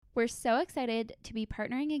We're so excited to be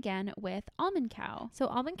partnering again with Almond Cow. So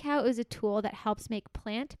Almond Cow is a tool that helps make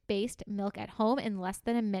plant-based milk at home in less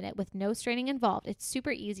than a minute with no straining involved. It's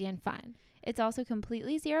super easy and fun. It's also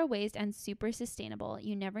completely zero waste and super sustainable.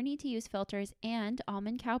 You never need to use filters, and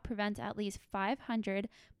Almond Cow prevents at least 500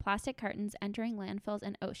 plastic cartons entering landfills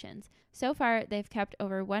and oceans. So far, they've kept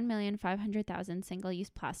over 1,500,000 single-use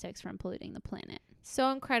plastics from polluting the planet. So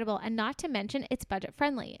incredible. And not to mention, it's budget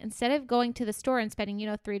friendly. Instead of going to the store and spending,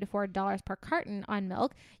 $3 to $4 per carton on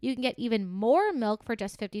milk, you can get even more milk for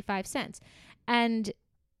just 55 cents. And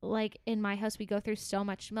like in my house, we go through so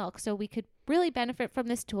much milk. So we could really benefit from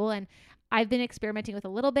this tool. And I've been experimenting with a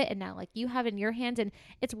little bit, and now like you have in your hands. And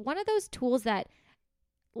it's one of those tools that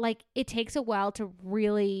like it takes a while to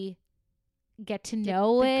really get to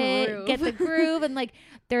know it, get the groove. And like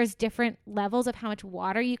there's different levels of how much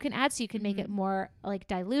water you can add, so you can make it more like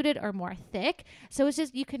diluted or more thick. So it's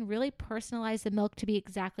just, you can really personalize the milk to be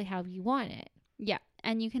exactly how you want it. Yeah.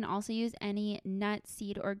 And you can also use any nut,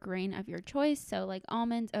 seed, or grain of your choice. So like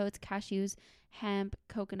almonds, oats, cashews, hemp,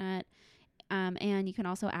 coconut. And you can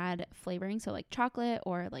also add flavoring. So like chocolate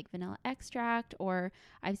or like vanilla extract, or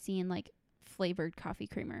I've seen like flavored coffee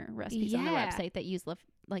creamer recipes on their website that use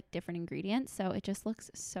like different ingredients. So it just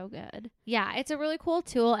looks so good. Yeah, it's a really cool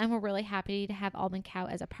tool, and we're really happy to have Almond Cow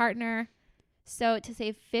as a partner. So to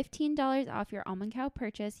save $15 off your Almond Cow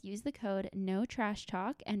purchase, use the code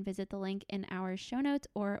NOTRASHTALK and visit the link in our show notes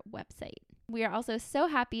or website. We are also so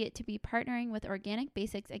happy to be partnering with Organic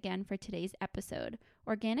Basics again for today's episode.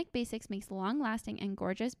 Organic Basics makes long-lasting and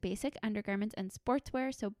gorgeous basic undergarments and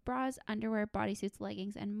sportswear, so bras, underwear, bodysuits,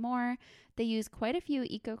 leggings, and more. They use quite a few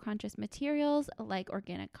eco-conscious materials like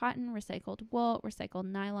organic cotton, recycled wool,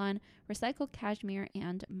 recycled nylon, recycled cashmere,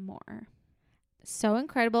 and more. So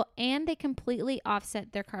incredible. And they completely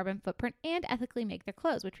offset their carbon footprint and ethically make their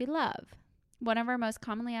clothes, which we love. One of our most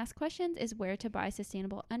commonly asked questions is where to buy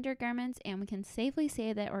sustainable undergarments, and we can safely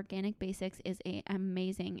say that Organic Basics is an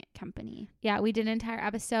amazing company. Yeah, we did an entire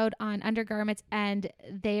episode on undergarments, and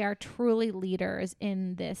they are truly leaders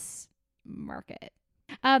in this market.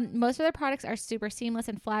 Most of their products are super seamless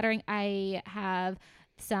and flattering. I have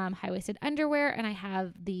some high-waisted underwear, and I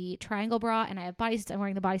have the triangle bra, and I have bodysuits. I'm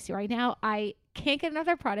wearing the bodysuit right now. I can't get enough of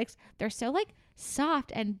their products. They're so like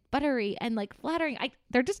soft and buttery and like flattering.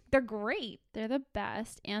 They're great. They're the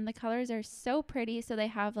best, and the colors are so pretty. So they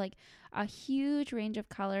have like a huge range of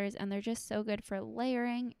colors, and they're just so good for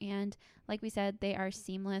layering. And like we said, they are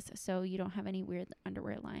seamless, so you don't have any weird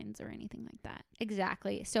underwear lines or anything like that.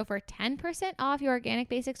 Exactly. So for 10% off your Organic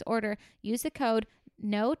Basics order, use the code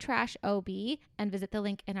NOTRASHOB and visit the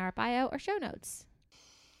link in our bio or show notes.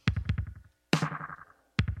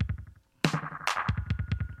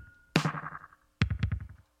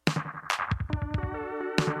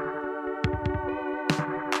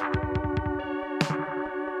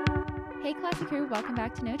 Hey Classy Crew, welcome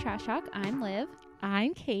back to No Trash Talk. I'm Liv.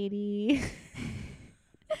 I'm Katie.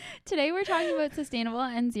 Today we're talking about sustainable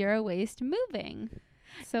and zero waste moving.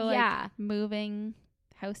 So like moving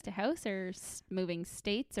house to house or moving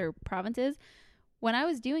states or provinces. When I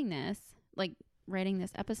was doing this, like writing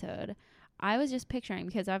this episode, I was just picturing,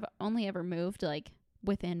 because I've only ever moved like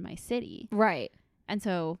within my city. Right. And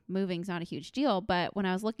so moving's not a huge deal. But when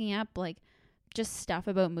I was looking up like just stuff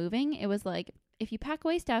about moving, it was like, if you pack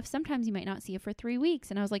away stuff, sometimes you might not see it for 3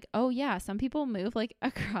 weeks. And I was like, oh yeah, some people move like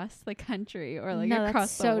across the country or like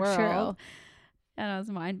across the world. True. And I was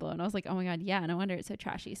mind blown. I was like, oh my God, yeah, no wonder it's so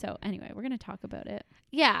trashy. So anyway, we're going to talk about it.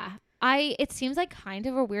 Yeah. It seems like kind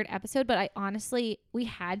of a weird episode, but we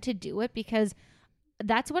had to do it because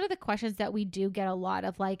that's one of the questions that we do get a lot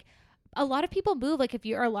of. Like, a lot of people move, like if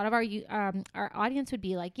you're, a lot of our audience would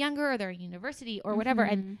be like younger, or they're in university or whatever.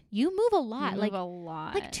 And you move a lot,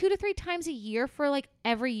 like 2 to 3 times a year for like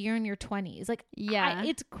every year in your 20s. Like, yeah,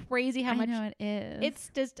 it's crazy how much. I know it is.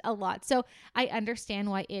 It's just a lot. So I understand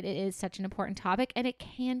why it is such an important topic, and it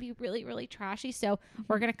can be really, really trashy. So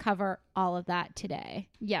we're going to cover all of that today.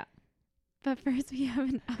 Yeah. But first we have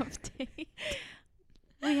an update.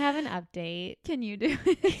 We have an update. Can you do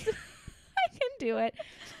it? I can do it.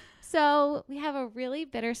 So we have a really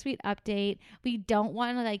bittersweet update. We don't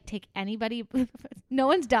want to like take anybody. No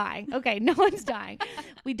one's dying. Okay. No one's dying.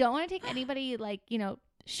 We don't want to take anybody, like,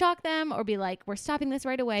 shock them or be like, we're stopping this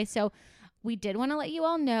right away. So we did want to let you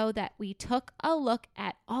all know that we took a look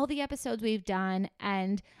at all the episodes we've done,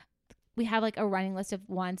 and we have like a running list of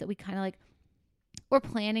ones that we kind of like we're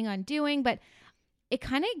planning on doing, but it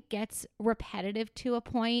kind of gets repetitive to a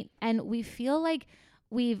point, and we feel like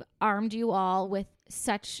we've armed you all with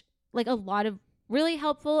such like a lot of really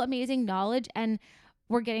helpful, amazing knowledge, and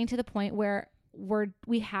we're getting to the point where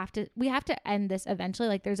we have to end this eventually.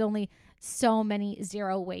 Like there's only so many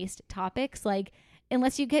zero waste topics. Like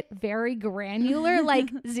unless you get very granular, like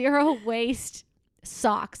zero waste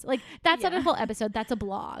socks. Like that's not a whole episode. That's a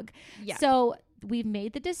blog. Yeah. So we've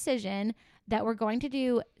made the decision that we're going to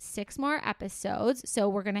do 6 more episodes. So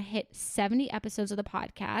we're going to hit 70 episodes of the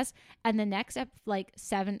podcast. And the next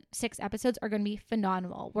 6 episodes are going to be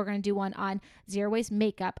phenomenal. We're going to do one on zero waste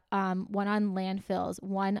makeup, one on landfills,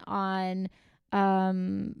 one on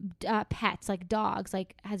pets, like dogs,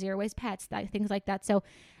 like zero waste pets, things like that. So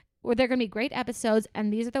they're going to be great episodes.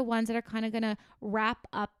 And these are the ones that are kind of going to wrap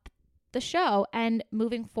up the show. And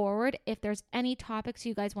moving forward, if there's any topics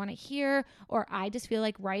you guys want to hear or I just feel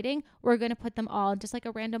like writing, we're going to put them all in just like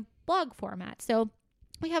a random blog format. So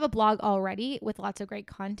we have a blog already with lots of great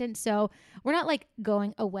content. So we're not like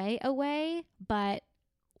going away, but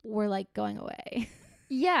we're like going away.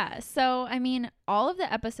 Yeah. So, I mean, all of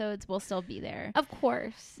the episodes will still be there. Of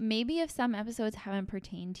course. Maybe if some episodes haven't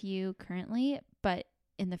pertained to you currently, but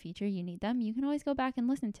in the future you need them, you can always go back and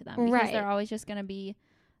listen to them because they're always just going to be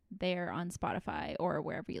there on Spotify or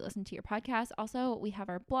wherever you listen to your podcast. Also, we have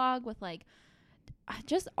our blog with like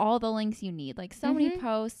just all the links you need, like so many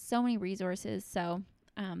posts, so many resources. So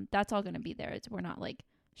that's all going to be there. We're not like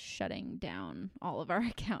shutting down all of our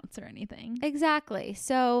accounts or anything. Exactly.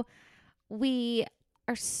 So we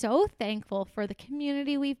are so thankful for the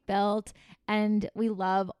community we've built and we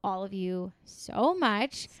love all of you so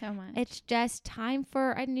much. It's just time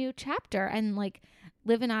for a new chapter. And like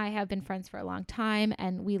Liv and I have been friends for a long time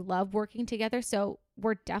and we love working together. So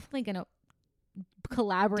we're definitely going to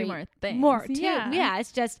collaborate do more things. More too. Yeah.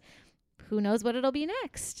 It's just who knows what it'll be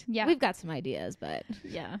next. Yeah. We've got some ideas, but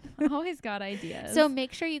yeah, always got ideas. So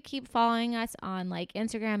make sure you keep following us on like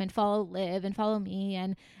Instagram and follow Liv and follow me.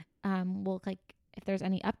 And we'll like, if there's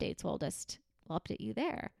any updates, we'll update you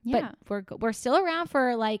there. Yeah. But we're still around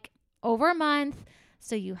for like over a month.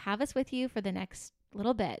 So you have us with you for the next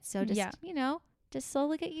little bit. So just, just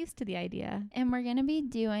slowly get used to the idea. And we're going to be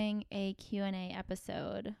doing a Q&A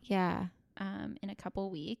episode. Yeah. In a couple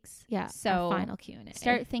weeks. Yeah. So final Q&A.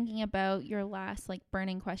 Start thinking about your last like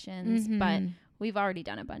burning questions, but we've already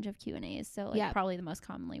done a bunch of Q&As. So like probably the most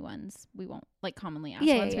commonly ones we won't like commonly asked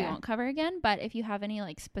ones we won't cover again. But if you have any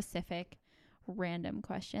like specific random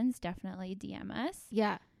questions, definitely DM us.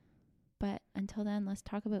 Yeah. But until then, let's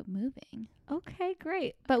talk about moving. Okay,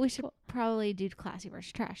 great. But we should probably do classy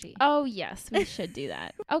versus trashy. Oh, yes, we should do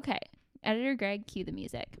that. Okay. Editor Greg, cue the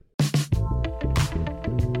music.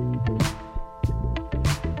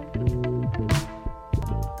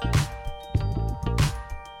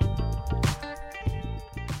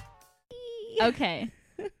 Okay.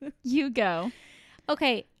 You go.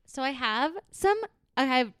 Okay. So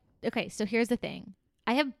so here's the thing.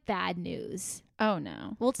 I have bad news. Oh,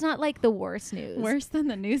 no. Well, it's not like the worst news. Worse than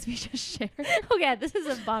the news we just shared. Okay, this is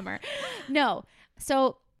a bummer. No.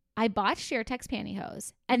 So I bought Sheertex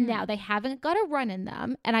pantyhose, and now they haven't got a run in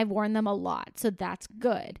them, and I've worn them a lot, so that's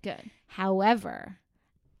good. Good. However,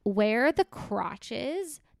 where the crotch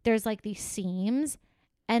is, there's like these seams,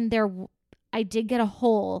 and I did get a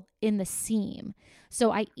hole in the seam.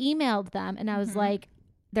 So I emailed them, and I was like,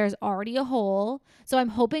 there's already a hole. So I'm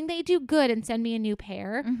hoping they do good and send me a new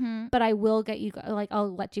pair. But I will get you, like,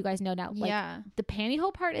 I'll let you guys know now. Like, the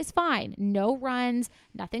pantyhose part is fine. No runs,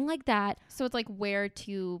 nothing like that. So it's like where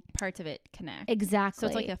two parts of it connect. Exactly. So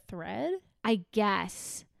it's like a thread? I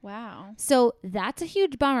guess. Wow. So that's a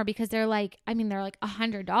huge bummer because they're like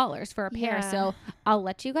 $100 for a pair. Yeah. So I'll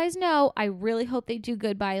let you guys know. I really hope they do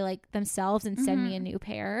good by like themselves and send me a new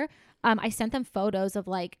pair. I sent them photos of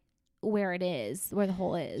like where it is, where the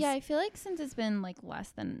hole is. Yeah, I feel like since it's been like less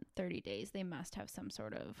than 30 days, they must have some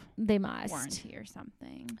sort of warranty or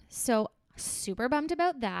something. So super bummed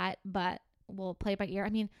about that, but we'll play it by ear. I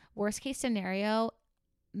mean, worst case scenario,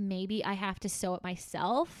 maybe I have to sew it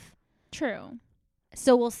myself. True.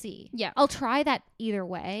 So we'll see. Yeah. I'll try that either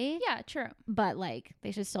way. Yeah, true. But like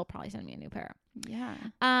they should still probably send me a new pair. Yeah.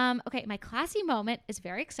 Okay, my classy moment is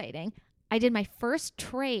very exciting. I did my first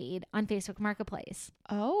trade on Facebook Marketplace.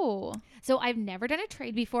 Oh. So I've never done a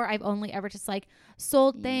trade before. I've only ever just like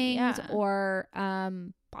sold things or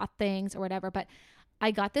bought things or whatever. But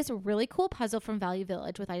I got this really cool puzzle from Value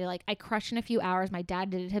Village with I crushed in a few hours. My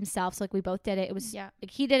dad did it himself. So like we both did it. It was like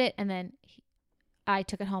he did it and then I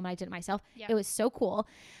took it home and I did it myself. Yeah. It was so cool.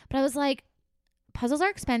 But I was like, puzzles are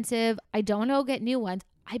expensive. I don't know, get new ones.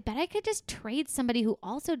 I bet I could just trade somebody who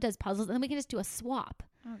also does puzzles and then we can just do a swap.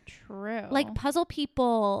 Oh, true. Like puzzle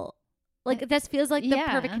people, like this feels like the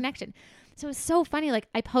perfect connection. So it was so funny. Like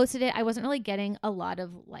I posted it. I wasn't really getting a lot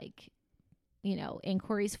of like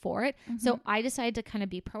inquiries for it. So I decided to kind of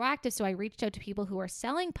be proactive. So I reached out to people who are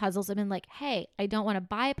selling puzzles and been like, hey, I don't want to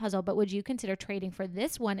buy a puzzle, but would you consider trading for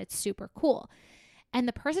this one? It's super cool. And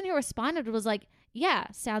the person who responded was like, yeah,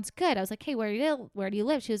 sounds good. I was like, hey, where do you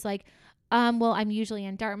live? She was like, well, I'm usually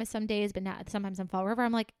in Dartmouth some days, but sometimes I'm Fall River.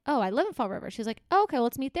 I'm like, oh, I live in Fall River. She was like, oh, okay, well,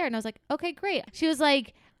 let's meet there. And I was like, okay, great. She was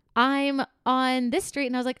like, I'm on this street.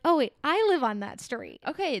 And I was like, oh, wait, I live on that street.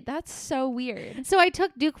 Okay, that's so weird. So I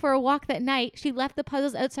took Duke for a walk that night. She left the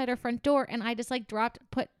puzzles outside her front door, and I just like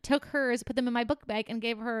took hers, put them in my book bag, and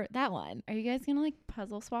gave her that one. Are you guys gonna like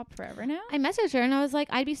puzzle swap forever now? I messaged her and I was like,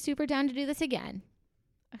 I'd be super down to do this again.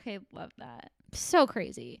 Okay, love that. So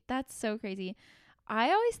crazy. That's so crazy.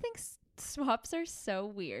 I always think swaps are so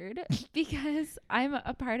weird because I'm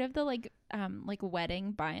a part of the like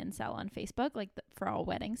wedding buy and sell on Facebook, like for all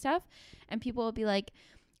wedding stuff, and people will be like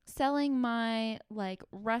selling my like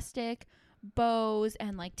rustic bows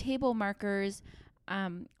and like table markers,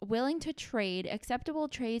 willing to trade. Acceptable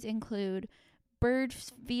trades include bird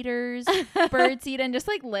feeders, bird seed, and just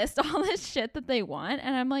like list all this shit that they want.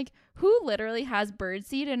 And I'm like, who literally has bird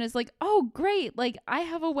seed and is like, oh great, like I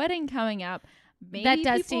have a wedding coming up. Maybe that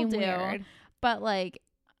does people seem weird. But like,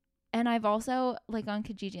 and I've also like on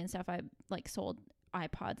Kijiji and stuff, I like sold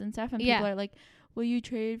iPods and stuff, and people are like, will you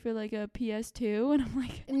trade for like a PS2? And I'm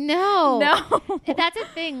like, no. That's a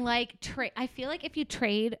thing. Like I feel like if you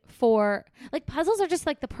trade for like puzzles are just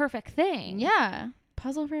like the perfect thing. Yeah.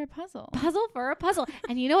 Puzzle for a puzzle.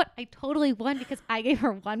 And you know what? I totally won because I gave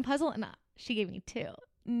her one puzzle and she gave me two.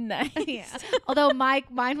 Nice. Yeah. Although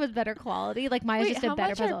mine was better quality. Like mine was just a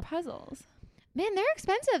better puzzle. How much are puzzles? Man, they're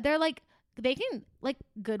expensive. They're like, they can like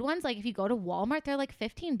good ones. Like if you go to Walmart, they're like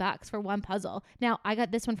 $15 for one puzzle. Now I got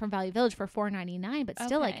this one from Value Village for $4.99, but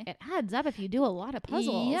still like it adds up if you do a lot of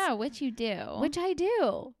puzzles. Yeah, which you do. Which I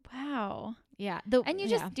do. Wow. Yeah. And you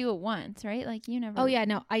just do it once, right? Like you never. Oh yeah,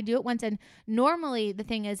 no, I do it once. And normally the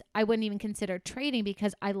thing is I wouldn't even consider trading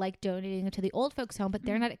because I like donating it to the old folks home, but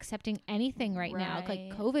they're not accepting anything right now,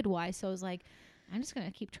 like COVID wise. So I was like, I'm just going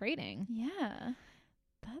to keep trading. Yeah.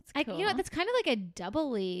 That's cool. That's kind of like a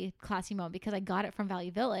doubly classy moment because I got it from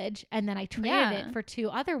Value Village and then I traded it for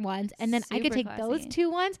two other ones and then I could take those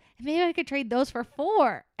two ones and maybe I could trade those for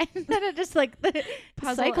four and then it just like the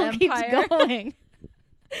cycle empire keeps going.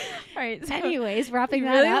 All right. So anyways, wrapping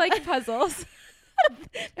that really up. like puzzles.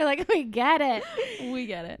 They're like, we get it. We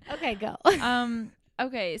get it. Okay, go.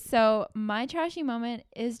 Okay, so my trashy moment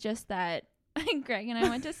is just that Greg and I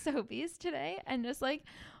went to Sobeys today and just like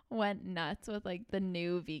went nuts with like the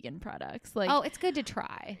new vegan products. Like, oh, it's good to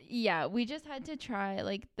try. Yeah, we just had to try.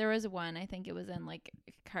 Like there was one, I think it was in like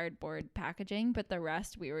cardboard packaging, but the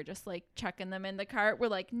rest we were just like chucking them in the cart. We're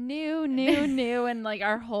like new, and like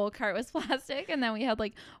our whole cart was plastic. And then we had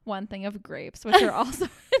like one thing of grapes, which are also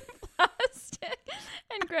in plastic.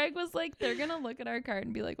 And Greg was like, they're gonna look at our cart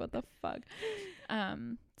and be like, what the fuck?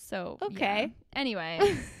 So okay. Yeah.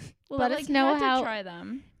 Anyway, let us know how. Try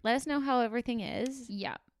them. Let us know how everything is.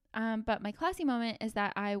 Yeah. But my classy moment is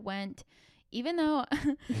that I went, even though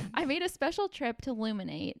I made a special trip to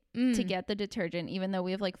Luminate to get the detergent, even though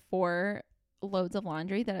we have like 4 loads of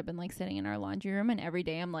laundry that have been like sitting in our laundry room, and every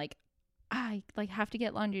day I'm like, I like have to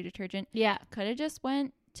get laundry detergent. Yeah. Could have just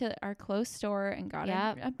went to our close store and got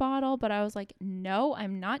a bottle, but I was like, no,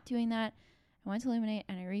 I'm not doing that. I went to Luminate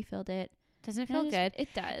and I refilled it. Doesn't it feel good? It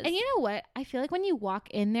does. And you know what? I feel like when you walk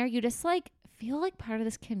in there, you just like feel like part of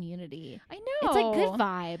this community. I know. It's like good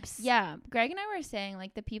vibes. Yeah. Greg and I were saying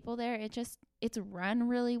like the people there, it's run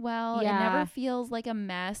really well. Yeah. It never feels like a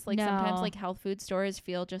mess. Like sometimes like health food stores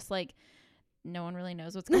feel just like no one really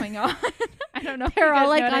knows what's going on. I don't know. They're all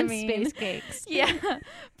like on space cakes. Yeah.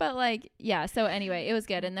 But like, yeah. So anyway, it was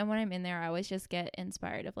good. And then when I'm in there, I always just get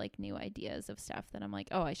inspired of like new ideas of stuff that I'm like,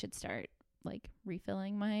 oh, I should start like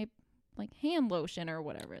refilling my like hand lotion or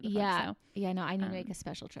whatever. Yeah. Yeah. No, I need to make a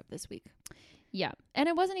special trip this week. Yeah. And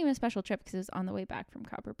it wasn't even a special trip because it was on the way back from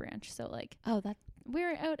Copper Branch. So like, we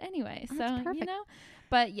were out anyway. So, perfect. You know,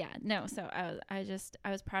 but yeah, no. So I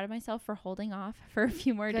was proud of myself for holding off for a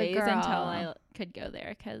few more days until I could go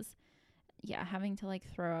there. Cause yeah, having to like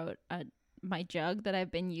throw out my jug that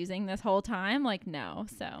I've been using this whole time. Like, no.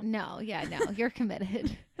 So no, you're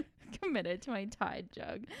committed. Committed to my Tide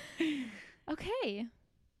jug. Okay.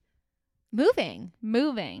 Moving.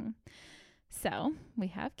 So we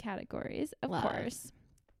have categories, of course.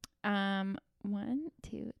 1,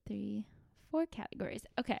 2, 3, 4 categories.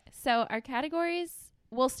 Okay. So our categories,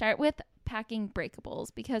 we'll start with packing breakables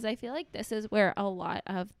because I feel like this is where a lot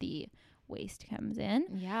of the waste comes in.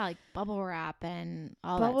 Yeah, like bubble wrap and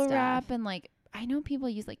all that stuff. Bubble wrap and like I know people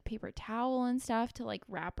use like paper towel and stuff to like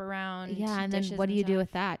wrap around. Yeah, and then dishes what do and you do stuff.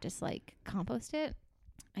 with that? Just like compost it,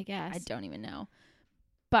 I guess. I don't even know.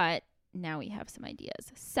 But now we have some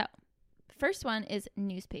ideas. So, first one is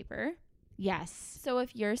newspaper. Yes. So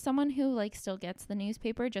if you're someone who like still gets the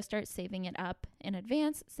newspaper, just start saving it up in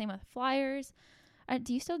advance. Same with flyers.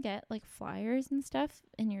 Do you still get like flyers and stuff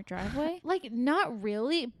in your driveway? Like, not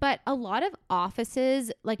really, but a lot of offices,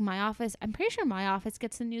 like my office, I'm pretty sure my office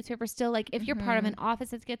gets the newspaper still. Like, if you're part of an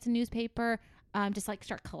office that gets a newspaper, just like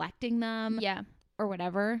start collecting them. Yeah. Or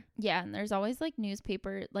whatever. Yeah, and there's always like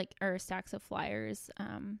newspaper, like, or stacks of flyers,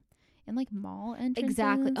 in like mall entrances.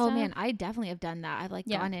 Exactly. and Oh stuff. man, I definitely have done that. I've like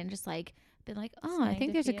Yeah. gone in, just like been like, oh, I Snagged think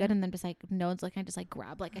a there's a few. good, and then just like no one's looking, I just like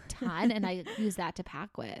grab like a ton and I use that to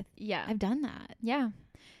pack with. Yeah. I've done that. Yeah.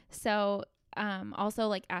 So, also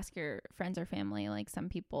like ask your friends or family, like some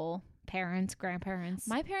people. Parents, grandparents.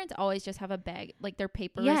 My parents always just have a bag, like their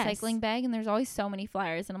paper Yes. recycling bag, and there's always so many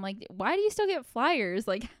flyers. And I'm like, why do you still get flyers?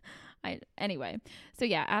 Like, anyway. So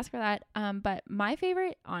yeah, ask for that. But my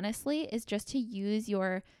favorite, honestly, is just to use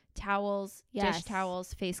your towels, Yes. dish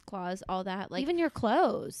towels, face cloths, all that. Like, even your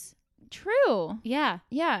clothes. true. Yeah.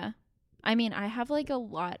 Yeah. I mean, I have like a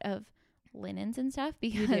lot of linens and stuff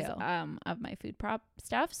because do. of my food prop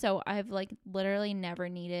stuff. So I've like literally never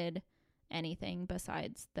needed anything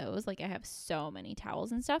besides those. Like I have so many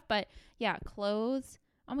towels and stuff. But yeah, clothes.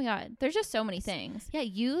 Oh my God. There's just so many things. Yeah.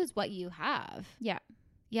 Use what you have. Yeah.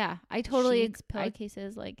 Yeah. I totally, Sheets,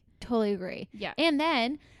 pillowcases, like, totally agree. yeah. And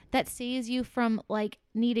then that saves you from like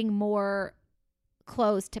needing more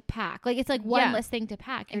clothes to pack. Like, it's like one Yeah. less thing to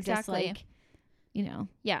pack. You're Exactly. just like, you know.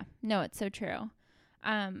 Yeah. No, it's so true.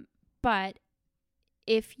 But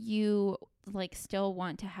if you like still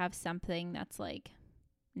want to have something that's like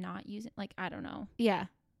not using, like, I don't know, Yeah.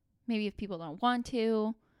 maybe if people don't want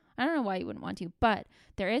to, I don't know why you wouldn't want to, but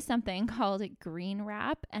there is something called green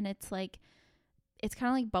wrap, and it's like, it's kind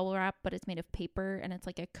of like bubble wrap, but it's made of paper, and it's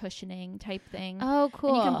like a cushioning type thing. Oh, cool.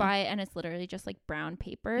 And you can buy it, and it's literally just like brown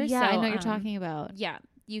paper. Yeah, I So, know what you're talking about. Yeah,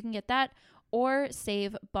 you can get that, or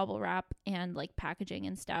save bubble wrap and like packaging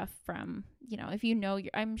and stuff from, you know, if you know,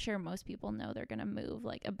 I'm sure most people know they're going to move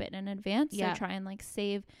like a bit in advance. Yeah. So try and like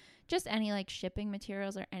save just any like shipping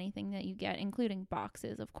materials or anything that you get, including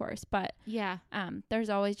boxes, of course. But Yeah. there's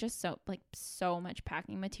always just so much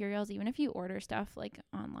packing materials. Even if you order stuff like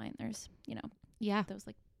online, there's, you know, Yeah. those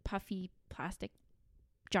like puffy plastic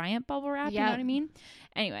giant bubble wrap. You Yeah. know what I mean?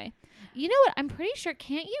 Anyway. You know what? I'm pretty sure,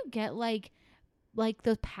 can't you get like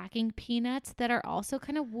those packing peanuts that are also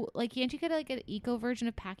kind of like, can't you get like an eco version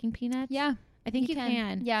of packing peanuts? Yeah. I think you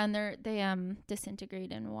can. Yeah, and they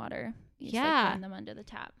disintegrate in water. You just, Yeah. like, run them under the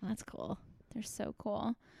tap. That's cool. They're so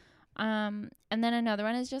cool. And then another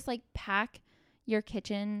one is just like pack your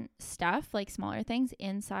kitchen stuff, like smaller things,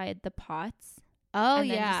 inside the pots. Oh, and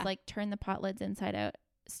then yeah. just like turn the pot lids inside out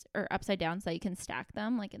or upside down so that you can stack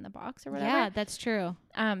them like in the box or whatever. Yeah, that's true.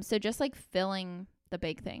 So just like filling the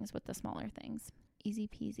big things with the smaller things. Easy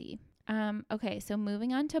peasy. Okay, so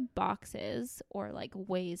moving on to boxes or like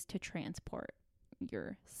ways to transport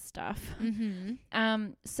your stuff.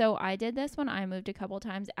 Mm-hmm. So I did this when I moved a couple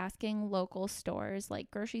times, asking local stores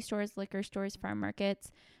like grocery stores, liquor stores, farm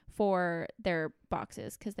markets for their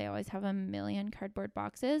boxes, because they always have a million cardboard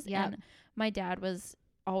boxes. Yep. And my dad was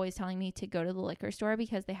always telling me to go to the liquor store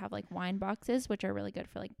because they have like wine boxes, which are really good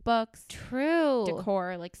for like books, True.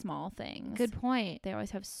 decor, like small things. Good point. They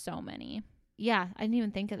always have so many. Yeah, I didn't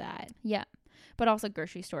even think of that. Yeah. But also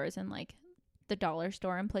grocery stores and like the dollar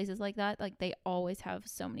store and places like that, like they always have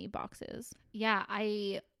so many boxes. Yeah,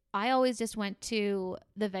 I always just went to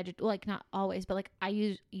the like, not always, but like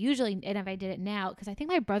I usually, and if I did it now, because I think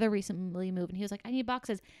my brother recently moved and he was like, I need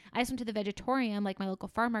boxes. I just went to the Vegetarium, like my local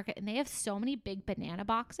farm market, and they have so many big banana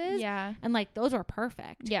boxes. Yeah. And like those were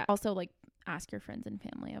perfect. Yeah. Also like ask your friends and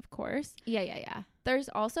family, of course. Yeah. There's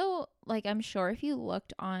also like, I'm sure if you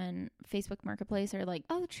looked on Facebook Marketplace or like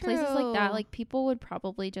Oh, true. places like that, like people would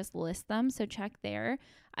probably just list them. So check there.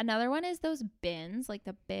 Another one is those bins, like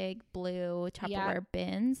the big blue Tupperware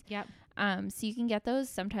bins. Yep. So you can get those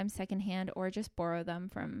sometimes secondhand or just borrow them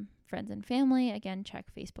from friends and family. Again, check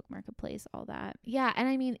Facebook Marketplace, all that. Yeah, and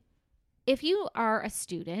I mean, if you are a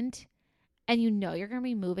student and you know you're going to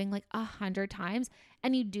be moving like 100 times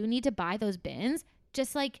and you do need to buy those bins,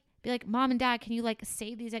 just like be like, Mom and Dad, can you like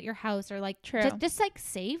save these at your house, or like True. just like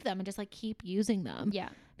save them and just like keep using them. Yeah.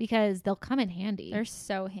 Because they'll come in handy. They're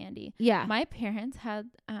so handy. Yeah. My parents had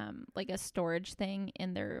like a storage thing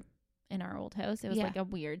in in our old house. It was Yeah. like a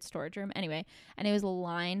weird storage room. Anyway, and it was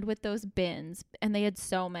lined with those bins, and they had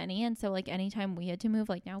so many. And so like anytime we had to move,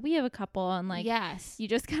 like now we have a couple, and like yes. you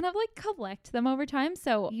just kind of like collect them over time.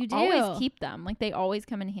 So You always do. keep them. Like they always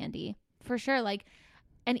come in handy. For sure. Like,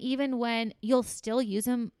 and even when you'll still use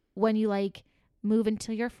them when you like move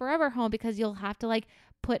into your forever home, because you'll have to like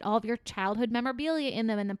put all of your childhood memorabilia in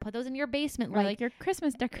them and then put those in your basement. Or like your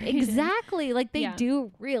Christmas decorations. exactly. Like they Yeah.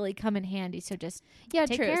 do really come in handy. So just, Yeah,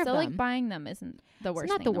 take true. care of So like them. buying them isn't the worst.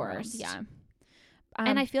 not thing the in world. worst. Yeah.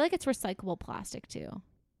 and I feel like it's recyclable plastic too.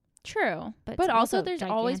 true, But but it's also also there's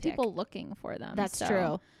always gigantic. people looking for them. That's so,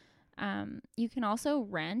 true. You can also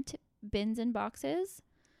rent bins and boxes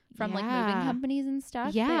from like moving Yeah. companies and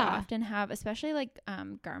stuff. They Yeah. often have, especially like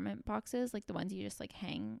garment boxes, like the ones you just like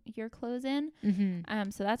hang your clothes in. Mm-hmm.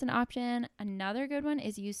 So that's an option. Another good one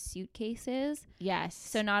is use suitcases. Yes.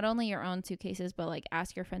 So not only your own suitcases, but like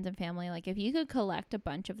ask your friends and family. Like if you could collect a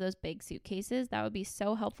bunch of those big suitcases, that would be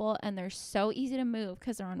so helpful. And they're so easy to move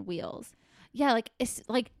because they're on wheels. yeah, like it's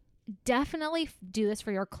like definitely do this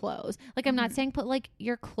for your clothes. Like I'm not Mhm. saying put like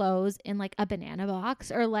your clothes in like a banana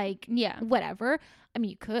box or like Yeah. whatever. I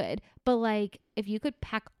mean, you could, but like if you could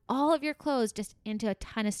pack all of your clothes just into a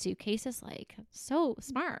ton of suitcases, like so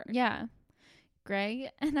smart. Yeah. Greg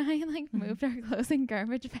and I like moved our clothes in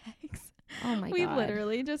garbage bags. Oh my We god.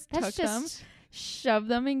 literally just That's took them, just shoved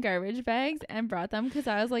them in garbage bags and brought them because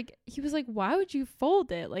I was like, he was like, why would you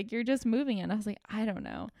fold it? Like you're just moving it. And I was like, I don't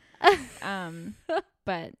know.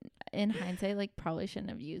 But in hindsight, like probably shouldn't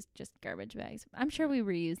have used just garbage bags. I'm sure we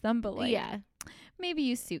reused them, but like yeah, maybe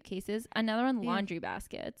use suitcases. Another one, Yeah. laundry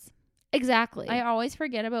baskets. exactly. I always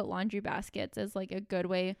forget about laundry baskets as like a good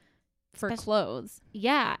way for Especially- clothes.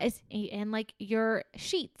 yeah, it's and like your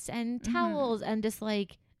sheets and Mhm. towels and just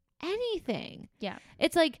like anything. Yeah.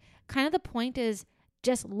 It's like kind of the point is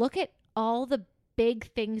just look at all the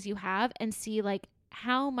big things you have and see like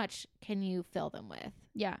how much can you fill them with?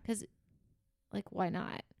 Yeah. Like why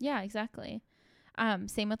not? Yeah, exactly.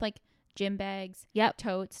 Same with like gym bags, Yep.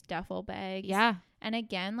 totes, duffel bags. Yeah. And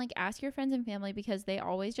again, like ask your friends and family because they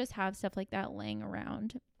always just have stuff like that laying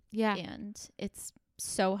around Yeah. and it's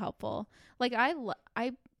so helpful. Like I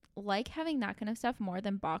like having that kind of stuff more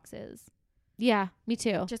than boxes Yeah, me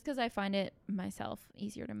too. just because I find it myself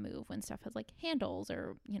easier to move when stuff has like handles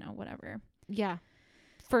or, you know, whatever. Yeah.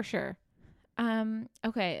 For sure.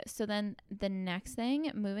 Okay, so then the next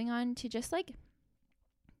thing, moving on to just like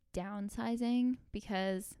downsizing,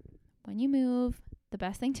 because when you move, the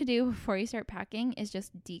best thing to do before you start packing is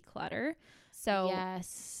just declutter. So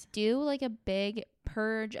yes. do like a big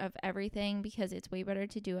purge of everything because it's way better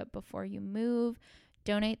to do it before you move.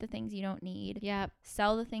 Donate the things you don't need. Yep.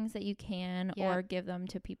 Sell the things that you can Yep. or give them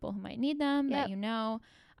to people who might need them that Yep. you know.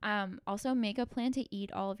 Also make a plan to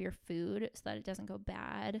eat all of your food so that it doesn't go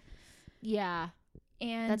bad. Yeah.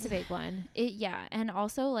 And That's a big one. and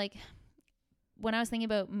also like when I was thinking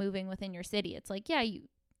about moving within your city, it's like, yeah,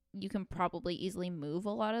 you can probably easily move a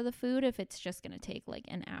lot of the food if it's just going to take like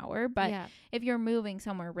an hour, but yeah. if you're moving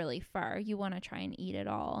somewhere really far, you want to try and eat it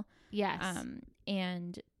all. Yes.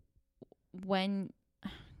 And when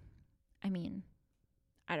I mean,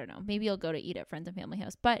 I don't know, maybe you'll go to eat at friends and family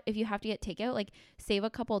house, but if you have to get takeout, like save a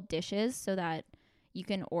couple dishes so that you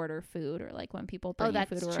can order food, or like when people bring you that's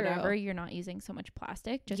food or true. whatever, you're not using so much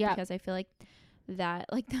plastic, just Yep. because I feel like that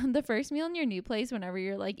like the first meal in your new place, whenever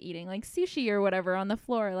you're like eating like sushi or whatever on the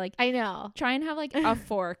floor, like I know. try and have like a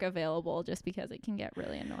fork available, just because it can get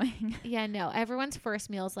really annoying. Yeah, no. Everyone's first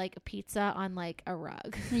meal is like a pizza on like a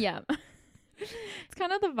rug. Yeah. It's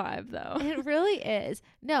kind of the vibe though. It really is.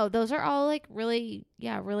 No, those are all like really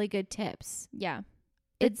good tips. Yeah.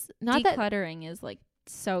 It's not that Decluttering is like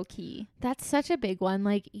so key. that's such a big one.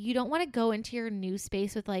 Like you don't want to go into your new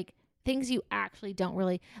space with like things you actually don't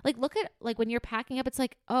really like. Look at like when you're packing up, it's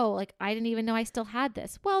like, oh, like I didn't even know I still had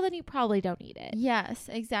this. Well, then you probably don't need it. Yes,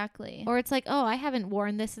 exactly. Or it's like, oh, I haven't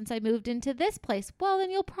worn this since I moved into this place. Well,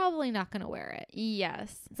 then you're probably not going to wear it.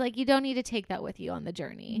 Yes. It's like you don't need to take that with you on the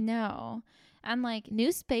journey. No. And like,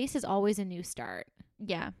 New space is always a new start.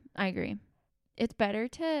 yeah, I agree. It's better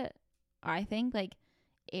to, I think, like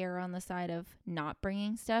err on the side of not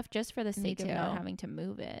bringing stuff just for the Me sake of not too. having to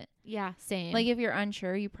move it. Yeah, same. Like if you're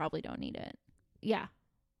unsure, you probably don't need it. yeah.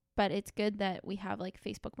 But it's good that we have like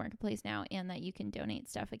Facebook Marketplace now and that you can donate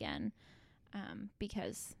stuff again,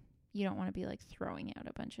 because you don't want to be like throwing out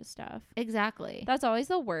a bunch of stuff. Exactly. That's always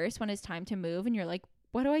the worst when it's time to move and you're like,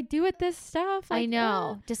 what do I do with this stuff? I Like,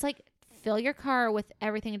 know. Just like fill your car with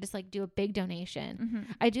everything and just like do a big donation.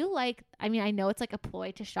 Mm-hmm. I do like, I mean, I know it's like a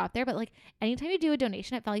ploy to shop there, but like anytime you do a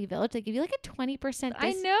donation at Value Village, they give you like a 20%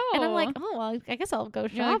 I know. And I'm like, oh, well, I guess I'll go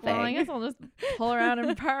You're like, shopping. well, I guess I'll just pull around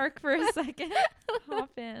and park for a second.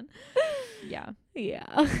 Hop in. Yeah.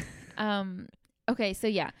 Yeah. Okay, so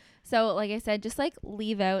yeah. So like I said, just like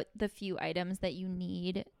leave out the few items that you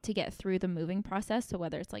need to get through the moving process. So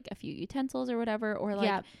whether it's like a few utensils or whatever, or like,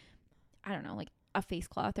 Yeah. I don't know, like a face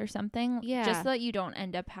cloth or something. Yeah. Just so that you don't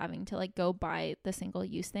end up having to like go buy the single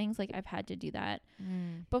use things. Like I've had to do that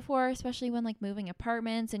before, especially when like moving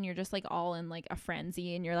apartments and you're just like all in like a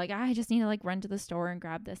frenzy and you're like, I just need to like run to the store and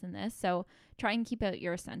grab this and this. So try and keep out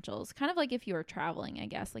your essentials. Kind of like if you were traveling, I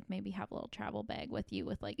guess, like maybe have a little travel bag with you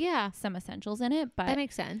with like Yeah. some essentials in it. But That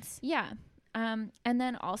makes sense. yeah. And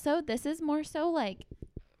then also this is more so like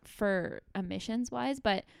for emissions wise,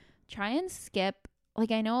 but try and skip.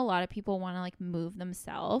 Like I know a lot of people want to like move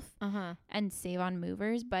themselves and save on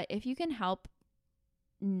movers, but if you can help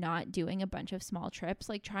not doing a bunch of small trips,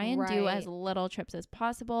 like try and do as little trips as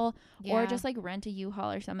possible, or just like rent a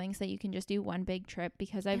U-Haul or something so that you can just do one big trip,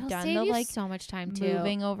 because I've done the like so much time too.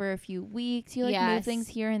 moving over a few weeks. You like move things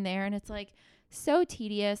here and there and it's like so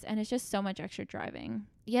tedious and it's just so much extra driving.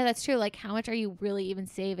 Yeah, that's true. Like how much are you really even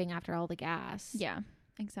saving after all the gas? Yeah,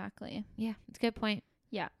 exactly. Yeah, it's a good point.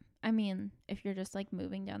 Yeah. I mean, if you're just like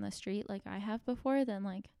moving down the street like I have before, then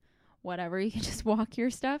like whatever, you can just walk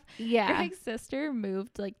your stuff. Yeah. Greg's sister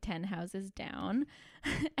moved like 10 houses down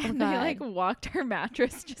and Oh, they God. like walked her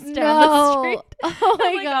mattress just down the street. Oh my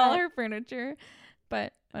and, like, God. all her furniture.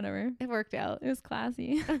 But whatever. It worked out. It was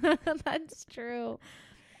classy. That's true.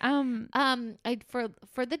 I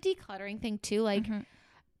For the decluttering thing too, like mhm.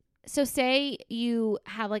 so say you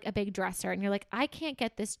have like a big dresser and you're like, I can't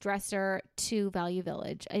get this dresser to Value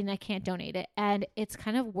Village and I can't donate it and it's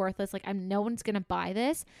kind of worthless. Like no one's going to buy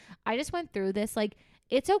this. I just went through this. Like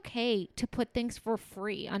it's okay to put things for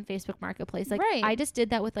free on Facebook Marketplace. Like Right. I just did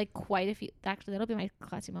that with like quite a few. Actually, that'll be my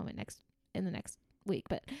classy moment in the next week.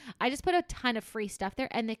 But I just put a ton of free stuff there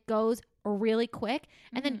and it goes really quick.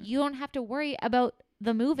 And then Mhm. you don't have to worry about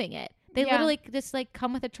the moving it. They Yeah. literally just like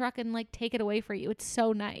come with a truck and like take it away for you. It's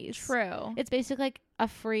so nice. True. It's basically like a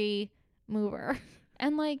free mover.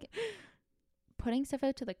 And like putting stuff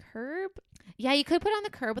out to the curb. Yeah, you could put it on the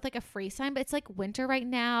curb with like a free sign, but it's like winter right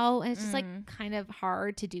now and it's just like Mm. kind of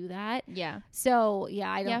hard to do that. Yeah. So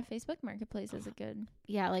yeah, I don't. Yeah. Facebook Marketplace is a good.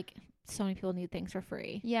 Yeah, like so many people need things for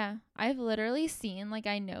free. Yeah. I've literally seen like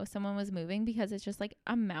I know someone was moving because it's just like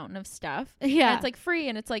a mountain of stuff. Yeah, And it's like free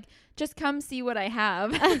and it's like just come see what I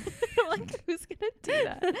have. Like who's gonna do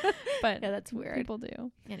that? But yeah, that's weird. people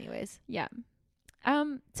do. Anyways, Yeah.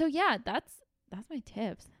 So yeah, that's my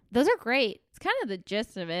tips. those are great. It's kind of the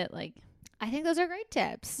gist of it. Like I think those are great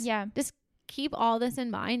tips. yeah. Keep all this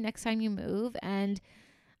in mind next time you move, and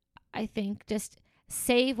I think just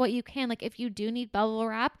save what you can. Like if you do need bubble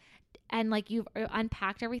wrap and like you've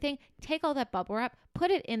unpacked everything, take all that bubble wrap,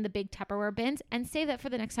 put it in the big Tupperware bins and save that for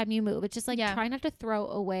the next time you move. It's just like Yeah. try not to throw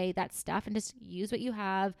away that stuff and just use what you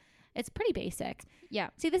have. It's pretty basic. Yeah.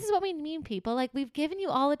 See, this is what we mean, people. Like we've given you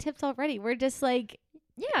all the tips already. We're just like,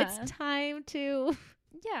 Yeah. it's time to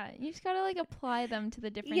Yeah. You just gotta like apply them to the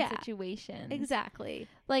different Yeah. situations. exactly.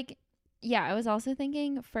 Like, yeah, I was also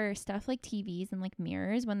thinking for stuff like TVs and like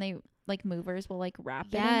mirrors, when they like movers will like wrap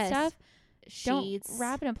it and Yes. stuff. Sheets, Don't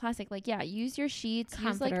wrap it in plastic. Like, yeah, use your sheets.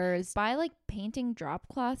 Use like comforters, buy like painting drop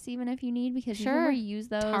cloths even if you need, because Sure. you can reuse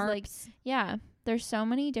those. tarps. Like, yeah, there's so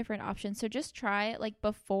many different options. So just try it like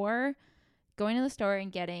before going to the store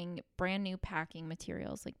and getting brand new packing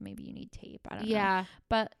materials. Like maybe you need tape. I don't know. yeah.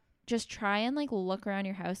 But just try and like look around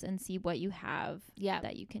your house and see what you have Yeah,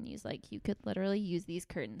 that you can use. Like you could literally use these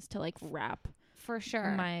curtains to like wrap for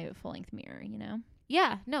sure. my full length mirror, you know?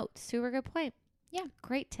 Yeah, no, super good point. Yeah.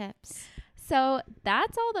 Great tips. So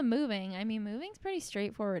that's all the moving. I mean, moving's pretty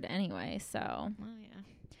straightforward anyway. So, Oh,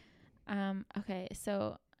 yeah. okay.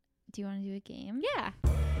 So do you want to do a game? Yeah.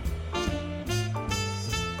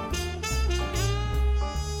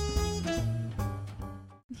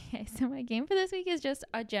 Okay. So my game for this week is just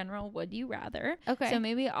a general would you rather. Okay. So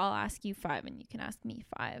maybe I'll ask you 5 and you can ask me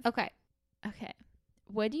 5. okay. Okay.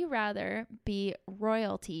 Would you rather be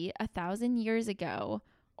royalty 1,000 years ago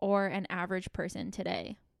or an average person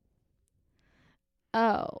today?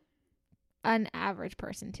 Oh, an average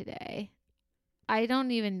person today. I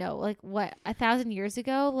don't even know. Like, what, 1,000 years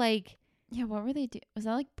ago? Like, Yeah, what were they doing? Was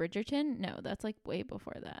that like Bridgerton? No, that's like way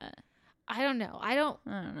before that. I don't know. I don't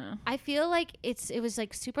know. I feel like it was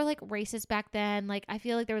like super like racist back then. Like I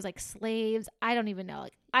feel like there was like slaves. I don't even know.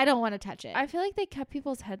 Like I don't want to touch it. I feel like they cut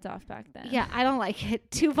people's heads off back then. Yeah, I don't like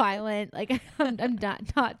it. Too violent. Like I'm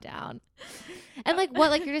not down. And like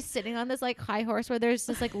what? Like you're just sitting on this like high horse where there's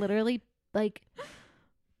just like literally like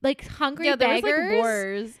hungry beggars. There was like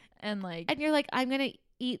wars and you're like, I'm gonna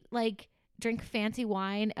eat like drink fancy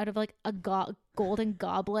wine out of like a golden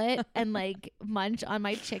goblet and like munch on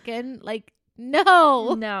my chicken. Like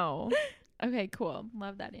no. Okay, cool.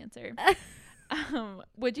 Love that answer.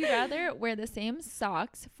 Would you rather wear the same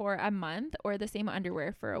socks for a month or the same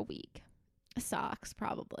underwear for a week? Socks,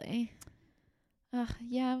 probably.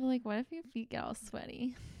 Yeah, but like what if your feet get all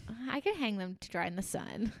sweaty? I could hang them to dry in the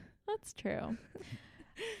sun. That's true.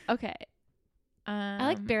 Okay. I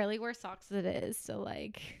like barely wear socks as it is, so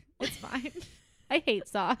like it's fine. I hate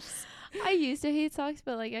socks. I used to hate socks,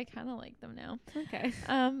 but like I kind of like them now. Okay.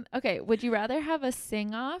 Okay. Would you rather have a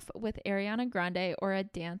sing off with Ariana Grande or a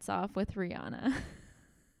dance off with Rihanna?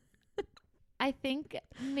 I think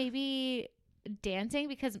maybe dancing,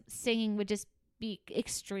 because singing would just be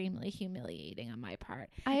extremely humiliating on my part.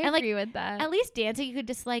 I agree with that. At least dancing, you could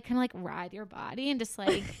just like kind of like ride your body and just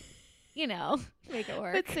like, you know, make it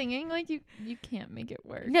work. But singing, like you can't make it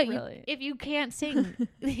work. No, really. If you can't sing,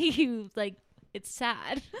 you like, it's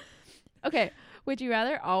sad. Okay. Would you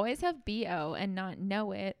rather always have BO and not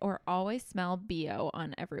know it, or always smell BO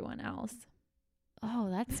on everyone else? Oh,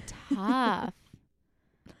 that's tough.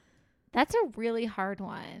 That's a really hard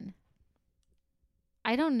one.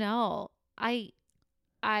 I don't know.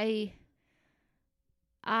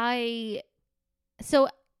 So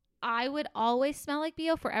I would always smell like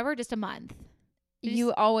BO forever, just a month.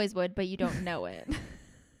 You always would, but you don't know it.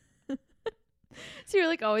 So you're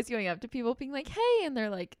like always going up to people being like, hey, and they're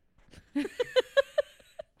like,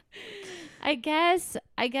 I guess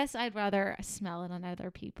I'd rather smell it on other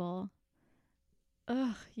people.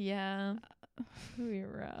 Ugh, yeah. You're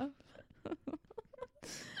rough.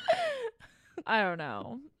 I don't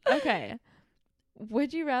know. Okay.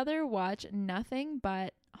 Would you rather watch nothing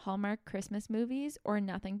but Hallmark Christmas movies or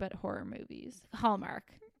nothing but horror movies? Hallmark.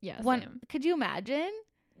 Yeah, same. Could you imagine?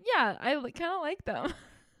 Yeah, I kind of like them.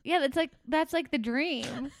 Yeah, that's like the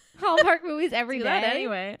dream. Hallmark movies every day. That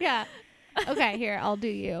anyway. Yeah. Okay, here, I'll do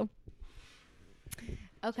you.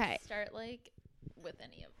 Okay. Just start like with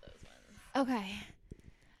any of those ones. Okay.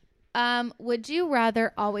 Would you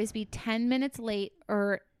rather always be 10 minutes late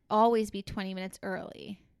or always be 20 minutes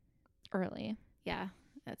early? Early. Yeah,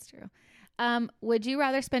 that's true. Would you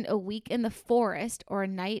rather spend a week in the forest or a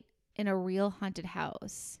night in a real haunted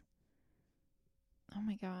house? Oh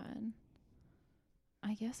my God.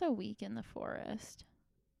 I guess a week in the forest.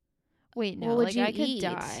 Wait, no, What would like you I could eat?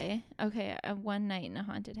 die. Okay, one night in a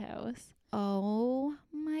haunted house. Oh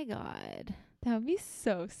my God. That would be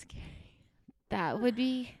so scary. That would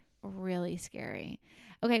be really scary.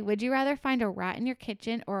 Okay, would you rather find a rat in your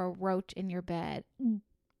kitchen or a roach in your bed?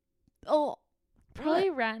 Oh, probably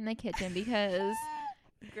rat in the kitchen because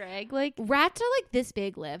Greg, like, rats are like this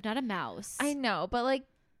big, Liv, not a mouse. I know, but like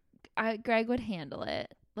Greg would handle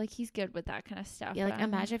it. Like, he's good with that kind of stuff. Yeah, like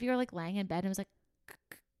imagine if you were like laying in bed and it was like,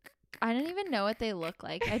 I don't even know what they look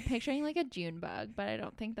like. I'm picturing like a June bug, but I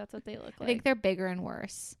don't think that's what they look like. I think they're bigger and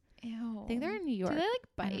worse. Ew. I think they're in New York. Do they like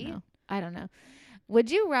bite? I don't know. Would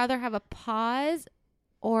you rather have a pause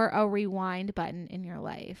or a rewind button in your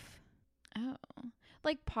life? Oh.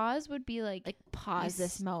 Like pause would be like pause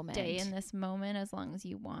this moment. Stay in this moment as long as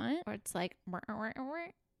you want. Or it's like,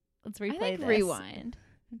 let's replay I think this. Rewind.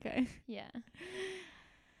 Okay. Yeah.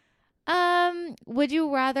 Would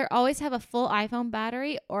you rather always have a full iPhone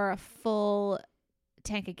battery or a full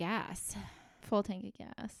tank of gas? Full tank of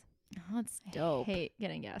gas. Oh, that's dope. I hate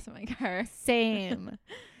getting gas in my car. Same.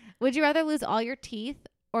 Would you rather lose all your teeth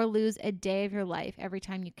or lose a day of your life every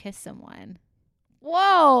time you kiss someone?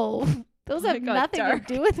 Whoa. Those have nothing to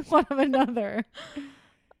do with one of another.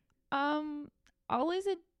 I'll lose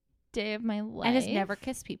a day of my life. And just never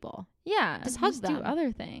kiss people. Yeah. Just hug them. Do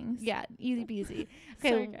other things. Yeah, easy peasy.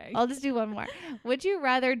 Okay, okay, I'll just do one more. Would you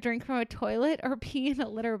rather drink from a toilet or pee in a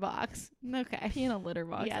litter box? Okay. Pee in a litter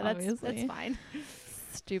box, yeah, obviously. that's fine.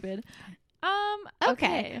 Stupid.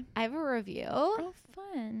 Okay. I have a review. Oh,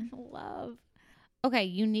 fun. Love. Okay,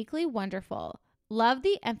 uniquely wonderful. Love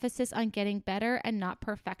the emphasis on getting better and not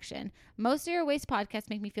perfection. Most Zero Waste podcasts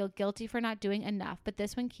make me feel guilty for not doing enough, but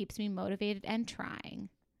this one keeps me motivated and trying.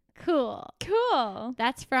 Cool.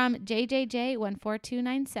 That's from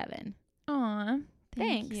JJJ14297. Aw.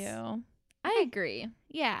 Thanks. You. I agree.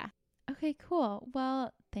 Yeah. Okay, cool.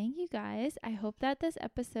 Well, thank you guys. I hope that this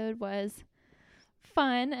episode was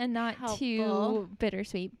fun and not helpful. too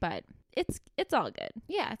bittersweet, but it's all good.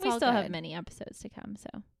 Yeah, it's We all still good. have many episodes to come, so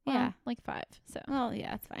Yeah. like 5. So Well,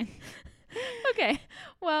 yeah, it's fine. okay.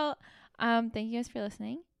 Well, thank you guys for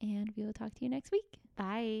listening, and we will talk to you next week.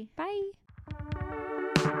 Bye.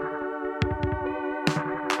 Bye.